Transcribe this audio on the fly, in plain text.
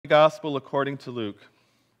Gospel according to Luke.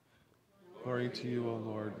 Glory to you, O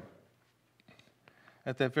Lord.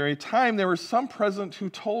 At that very time, there were some present who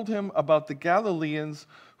told him about the Galileans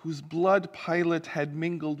whose blood Pilate had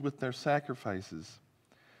mingled with their sacrifices.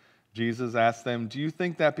 Jesus asked them, "Do you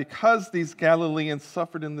think that because these Galileans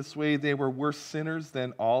suffered in this way, they were worse sinners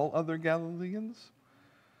than all other Galileans?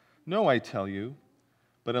 No, I tell you,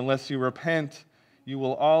 but unless you repent, you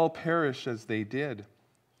will all perish as they did.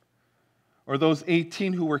 Or those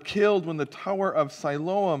 18 who were killed when the tower of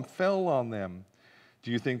Siloam fell on them,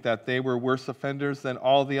 do you think that they were worse offenders than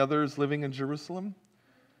all the others living in Jerusalem?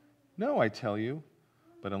 No, I tell you,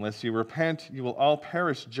 but unless you repent, you will all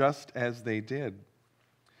perish just as they did."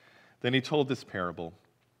 Then he told this parable.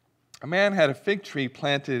 A man had a fig tree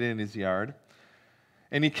planted in his yard,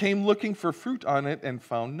 and he came looking for fruit on it and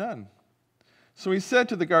found none. So he said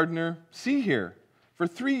to the gardener, "See here, for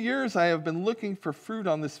 3 years I have been looking for fruit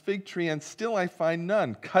on this fig tree, and still I find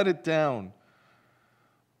none. Cut it down.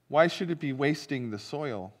 Why should it be wasting the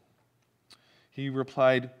soil?" He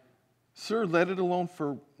replied, "Sir, let it alone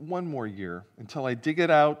for 1 more year until I dig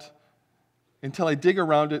around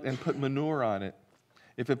it and put manure on it.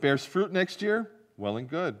 If it bears fruit next year, well and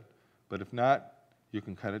good. But if not, you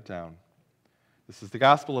can cut it down." This is the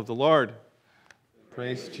gospel of the Lord.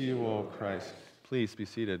 Praise to you, O Christ. Please be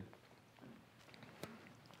seated.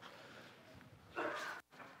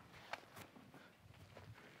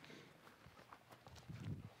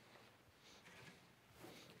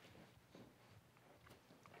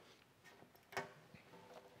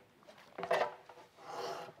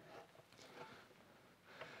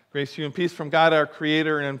 Grace to you and peace from God our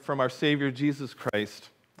Creator and from our Savior Jesus Christ.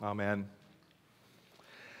 Amen.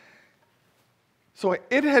 So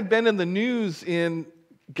it had been in the news in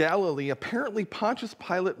Galilee. Apparently Pontius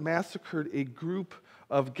Pilate massacred a group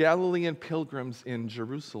of Galilean pilgrims in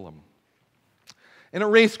Jerusalem. And it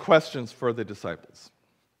raised questions for the disciples.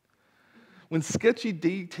 When sketchy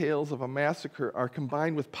details of a massacre are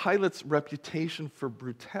combined with Pilate's reputation for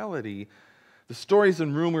brutality, the stories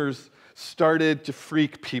and rumors started to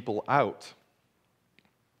freak people out.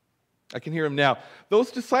 I can hear him now.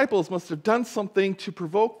 Those disciples must have done something to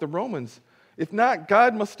provoke the Romans. If not,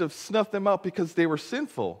 God must have snuffed them out because they were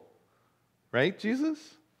sinful. Right,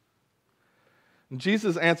 Jesus? And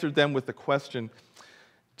Jesus answered them with the question,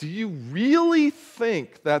 "Do you really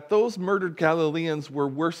think that those murdered Galileans were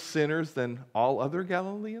worse sinners than all other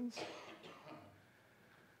Galileans?"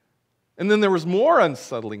 And then there was more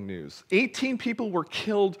unsettling news. 18 people were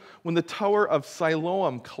killed when the Tower of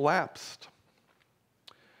Siloam collapsed.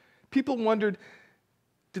 People wondered,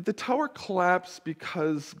 did the tower collapse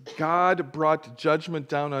because God brought judgment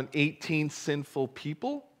down on 18 sinful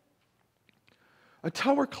people? A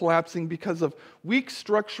tower collapsing because of weak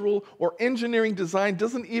structural or engineering design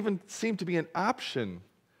doesn't even seem to be an option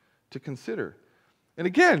to consider. And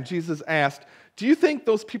again, Jesus asked, "Do you think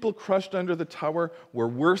those people crushed under the tower were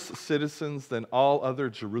worse citizens than all other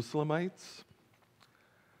Jerusalemites?"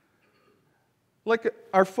 Like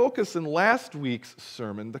our focus in last week's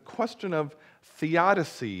sermon, the question of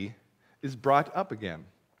theodicy is brought up again.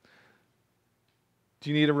 Do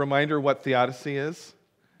you need a reminder what theodicy is?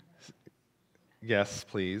 Yes,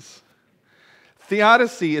 please.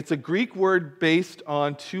 Theodicy, it's a Greek word based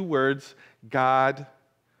on 2 words, God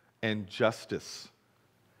and justice.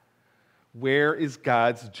 Where is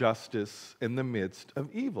God's justice in the midst of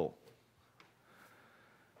evil?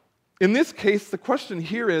 In this case, the question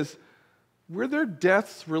here is, were their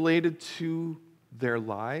deaths related to their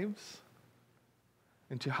lives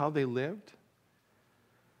and to how they lived?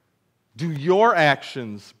 Do your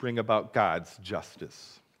actions bring about God's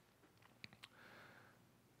justice?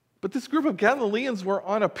 But this group of Galileans were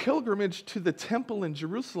on a pilgrimage to the temple in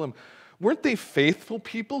Jerusalem. Weren't they faithful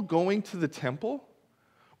people going to the temple?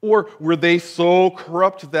 Or were they so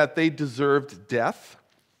corrupt that they deserved death?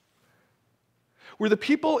 Were the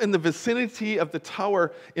people in the vicinity of the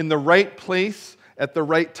tower in the right place at the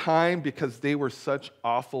right time because they were such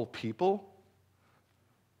awful people?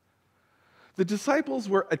 The disciples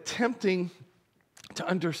were attempting to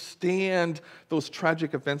understand those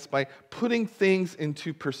tragic events by putting things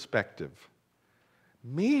into perspective.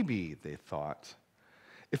 Maybe, they thought,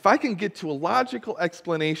 if I can get to a logical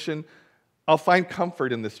explanation, I'll find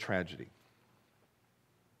comfort in this tragedy.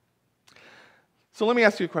 So let me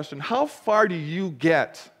ask you a question. How far do you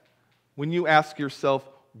get when you ask yourself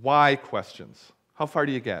why questions? How far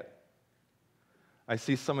do you get? I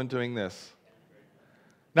see someone doing this.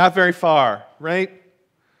 Not very far, right?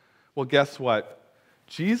 Well, guess what?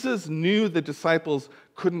 Jesus knew the disciples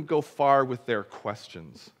couldn't go far with their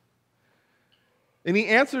questions. And he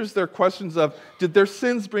answers their questions of, did their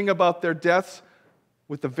sins bring about their deaths,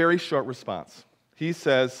 with a very short response. He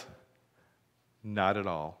says, "Not at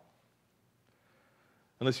all.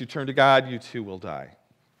 Unless you turn to God, you too will die."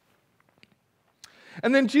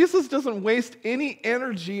 And then Jesus doesn't waste any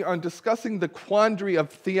energy on discussing the quandary of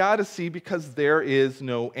theodicy because there is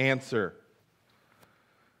no answer.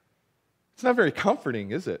 It's not very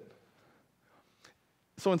comforting, is it?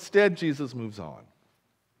 So instead, Jesus moves on.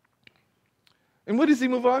 And what does he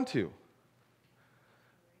move on to?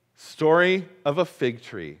 Story of a fig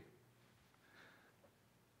tree.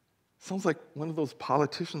 Sounds like one of those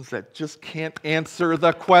politicians that just can't answer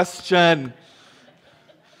the question.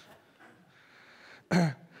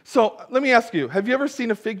 So let me ask you, have you ever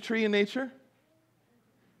seen a fig tree in nature?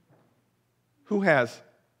 Who has?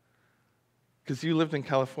 Because you lived in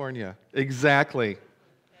California. Exactly.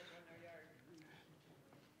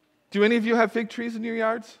 Do any of you have fig trees in your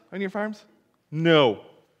yards, on your farms? No.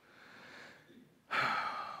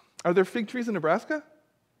 Are there fig trees in Nebraska?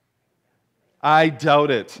 I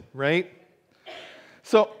doubt it, right?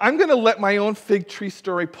 So I'm going to let my own fig tree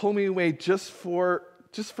story pull me away just for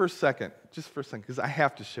a second, because I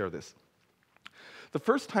have to share this. The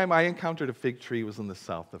first time I encountered a fig tree was in the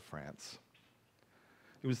south of France.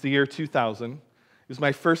 It was the year 2000. It was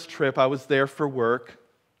my first trip. I was there for work.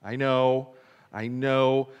 I know.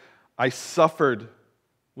 I suffered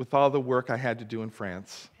with all the work I had to do in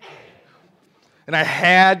France. And I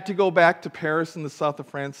had to go back to Paris in the south of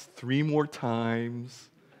France 3 more times.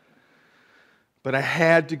 But I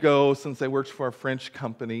had to go since I worked for a French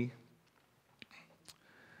company.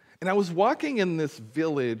 And I was walking in this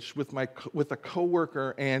village with a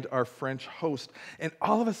coworker and our French host, and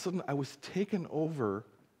all of a sudden I was taken over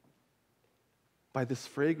by this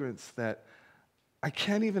fragrance that I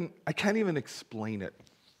can't even explain it.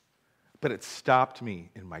 But it stopped me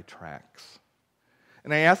in my tracks.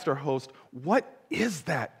 And I asked our host, "What is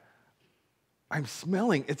that I'm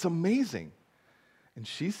smelling? It's amazing." And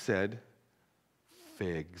she said,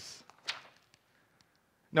 "Figs."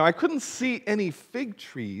 Now, I couldn't see any fig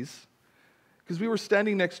trees because we were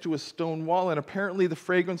standing next to a stone wall, and apparently the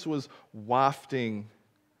fragrance was wafting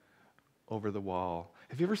over the wall.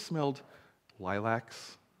 Have you ever smelled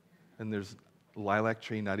lilacs? And there's a lilac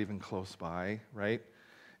tree not even close by, right?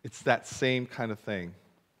 It's that same kind of thing.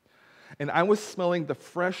 And I was smelling the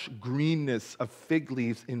fresh greenness of fig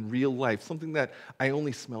leaves in real life, something that I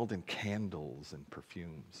only smelled in candles and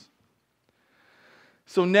perfumes.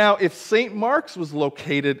 So now, if St. Mark's was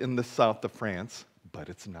located in the south of France, but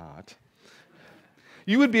it's not,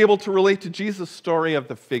 you would be able to relate to Jesus' story of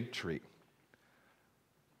the fig tree.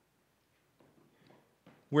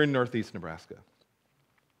 We're in northeast Nebraska.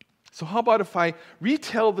 So how about if I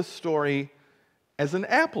retell the story as an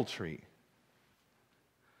apple tree?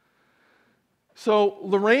 So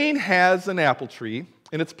Lorraine has an apple tree,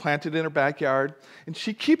 and it's planted in her backyard, and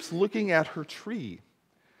she keeps looking at her tree,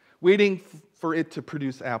 waiting for it to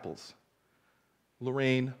produce apples.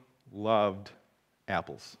 Lorraine loved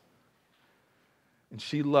apples. And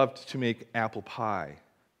she loved to make apple pie,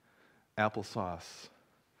 applesauce,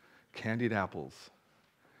 candied apples,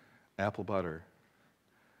 apple butter,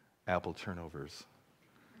 apple turnovers,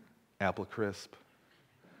 apple crisp.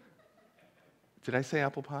 Did I say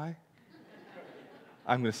apple pie?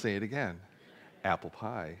 I'm going to say it again. Apple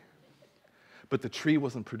pie. But the tree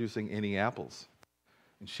wasn't producing any apples,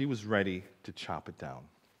 and she was ready to chop it down.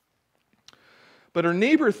 But her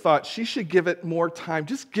neighbor thought she should give it more time.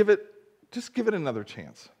 Just give it another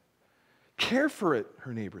chance. Care for it,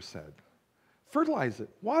 her neighbor said. Fertilize it,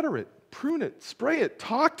 water it, prune it, spray it,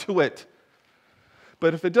 talk to it.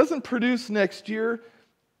 But if it doesn't produce next year,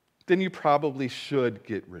 then you probably should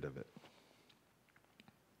get rid of it.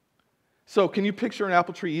 So, can you picture an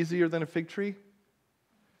apple tree easier than a fig tree?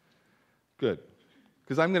 Good,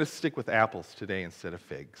 because I'm going to stick with apples today instead of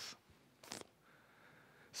figs.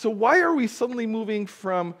 So why are we suddenly moving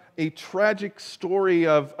from a tragic story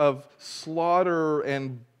of slaughter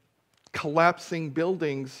and collapsing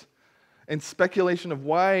buildings and speculation of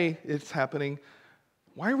why it's happening?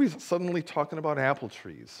 Why are we suddenly talking about apple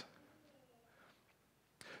trees?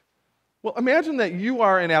 Well, imagine that you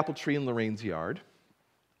are an apple tree in Lorraine's yard.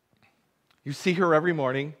 You see her every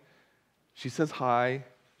morning. She says hi.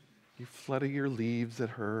 You flutter your leaves at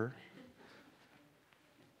her.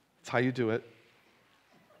 That's how you do it.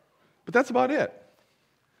 But that's about it.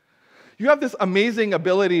 You have this amazing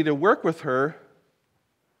ability to work with her,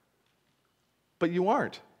 but you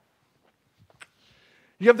aren't.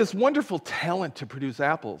 You have this wonderful talent to produce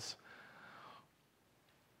apples,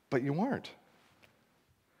 but you aren't.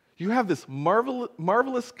 You have this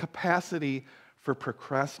marvelous capacity for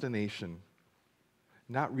procrastination,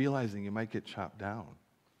 not realizing you might get chopped down.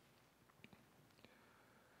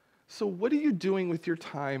 So what are you doing with your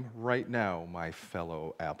time right now, my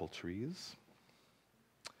fellow apple trees?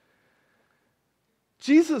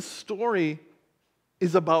 Jesus' story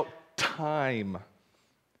is about time.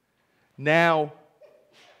 Now,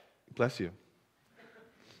 bless you.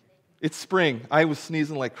 It's spring. I was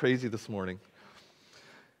sneezing like crazy this morning.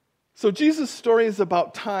 So Jesus' story is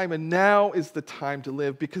about time, and now is the time to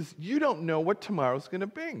live because you don't know what tomorrow's going to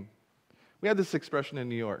bring. We had this expression in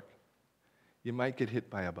New York. You might get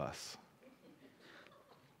hit by a bus.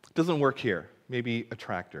 It doesn't work here. Maybe a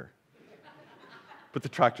tractor. But the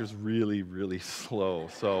tractor's really, really slow.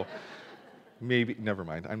 So maybe, never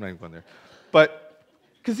mind. I'm not even going there. But,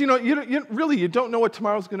 because you don't know what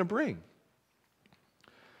tomorrow's going to bring.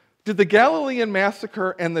 Did the Galilean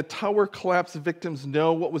massacre and the tower collapse victims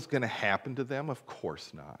know what was going to happen to them? Of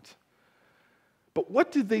course not. But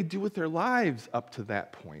what did they do with their lives up to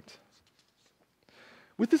that point?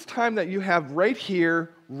 With this time that you have right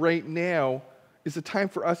here, right now, is a time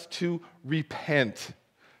for us to repent,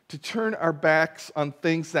 to turn our backs on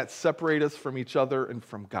things that separate us from each other and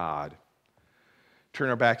from God. Turn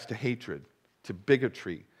our backs to hatred, to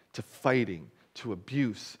bigotry, to fighting, to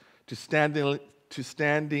abuse, to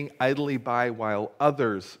standing idly by while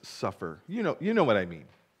others suffer. You know what I mean.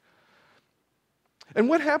 And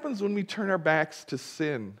what happens when we turn our backs to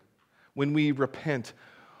sin? When we repent,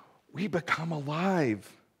 we become alive.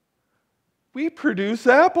 We produce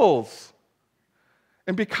apples.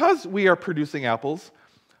 And because we are producing apples,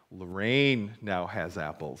 Lorraine now has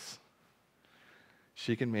apples.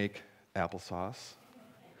 She can make applesauce,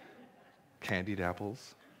 candied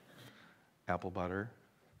apples, apple butter,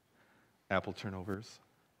 apple turnovers,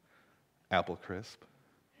 apple crisp,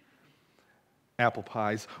 apple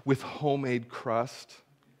pies with homemade crust,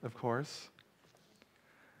 of course.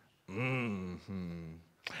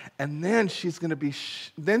 And then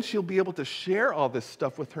she'll be able to share all this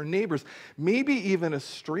stuff with her neighbors, maybe even a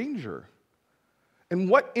stranger. And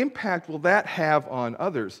what impact will that have on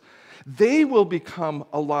others? They will become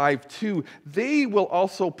alive too. They will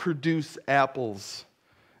also produce apples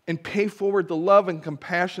and pay forward the love and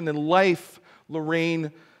compassion and life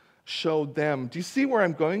Lorraine showed them. Do you see where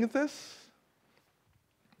I'm going with this?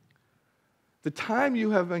 The time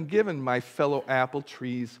you have been given, my fellow apple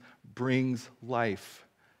trees, brings life,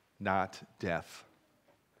 not death.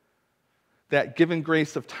 That given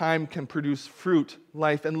grace of time can produce fruit,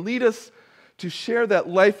 life, and lead us to share that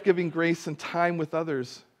life-giving grace and time with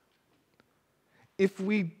others. If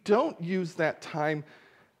we don't use that time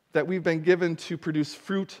that we've been given to produce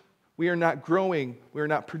fruit, we are not growing, we are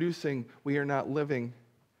not producing, we are not living.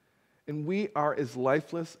 And we are as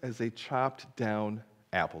lifeless as a chopped down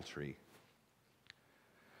apple tree.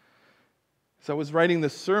 So I was writing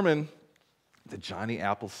this sermon, the Johnny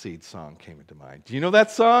Appleseed song came into mind. Do you know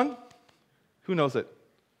that song? Who knows it?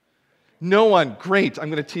 No one. Great.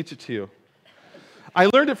 I'm going to teach it to you. I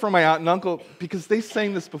learned it from my aunt and uncle because they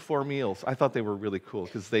sang this before meals. I thought they were really cool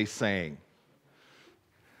because they sang.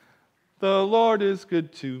 The Lord is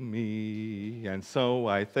good to me, and so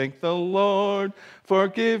I thank the Lord for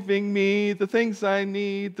giving me the things I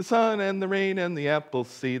need, the sun and the rain and the apple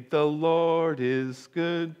seed. The Lord is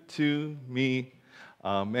good to me.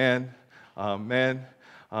 Amen, amen,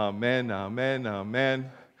 amen, amen,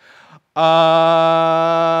 amen.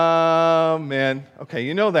 Amen. Okay,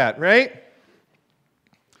 you know that, right?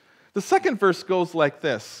 The second verse goes like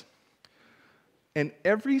this. And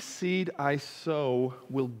every seed I sow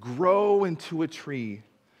will grow into a tree.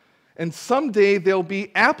 And someday there'll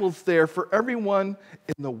be apples there for everyone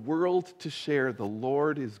in the world to share. The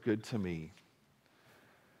Lord is good to me.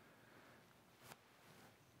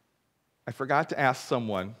 I forgot to ask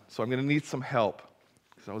someone, so I'm going to need some help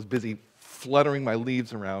because I was busy fluttering my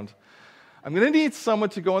leaves around. I'm going to need someone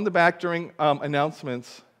to go in the back during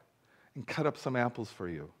announcements and cut up some apples for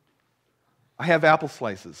you. I have apple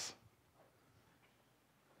slices.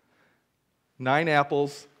 9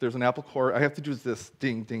 apples, there's an apple core. I have to do this,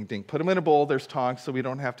 ding, ding, ding. Put them in a bowl, there's tongs, so we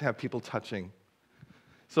don't have to have people touching.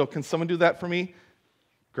 So can someone do that for me?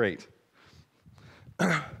 Great.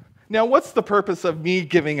 Now, what's the purpose of me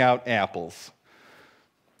giving out apples?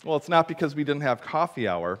 Well, it's not because we didn't have coffee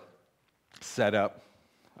hour set up.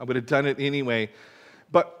 I would have done it anyway.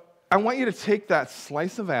 But I want you to take that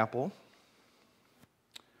slice of apple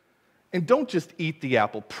and don't just eat the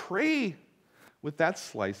apple. Pray with that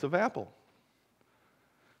slice of apple.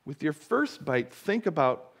 With your first bite, think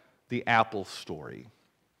about the apple story.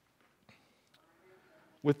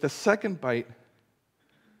 With the second bite,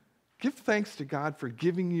 give thanks to God for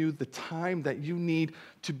giving you the time that you need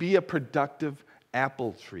to be a productive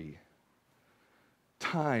apple tree.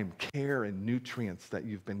 Time, care, and nutrients that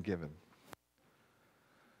you've been given.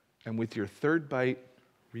 And with your third bite,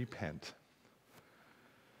 repent.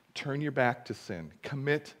 Turn your back to sin.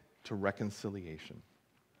 Commit to reconciliation.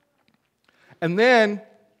 And then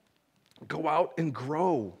go out and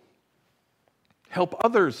grow. Help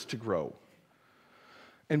others to grow.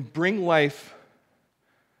 And bring life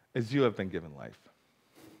as you have been given life.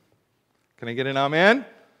 Can I get an amen?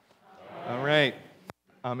 All right.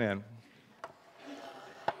 Amen.